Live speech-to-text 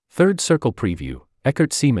Third Circle Preview,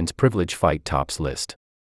 Eckert Seamans Privilege Fight Tops List.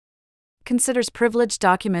 Considers privileged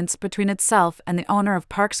documents between itself and the owner of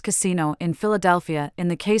Parx Casino in Philadelphia in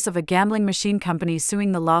the case of a gambling machine company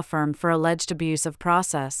suing the law firm for alleged abuse of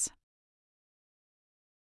process.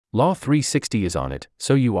 Law360 is on it,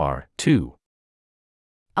 so you are, too.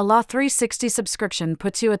 A Law360 subscription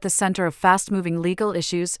puts you at the center of fast-moving legal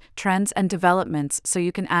issues, trends, and developments so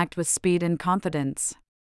you can act with speed and confidence.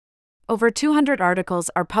 Over 200 articles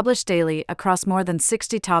are published daily across more than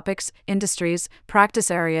 60 topics, industries,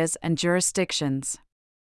 practice areas, and jurisdictions.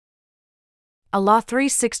 A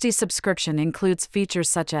Law360 subscription includes features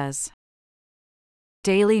such as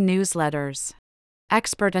daily newsletters,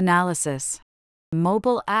 expert analysis,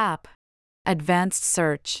 mobile app, advanced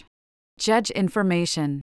search, judge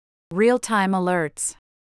information, real-time alerts,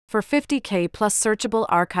 for 50K plus searchable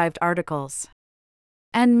archived articles,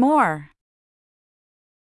 and more.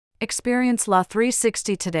 Experience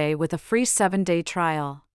Law360 today with a free 7-day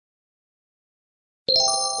trial.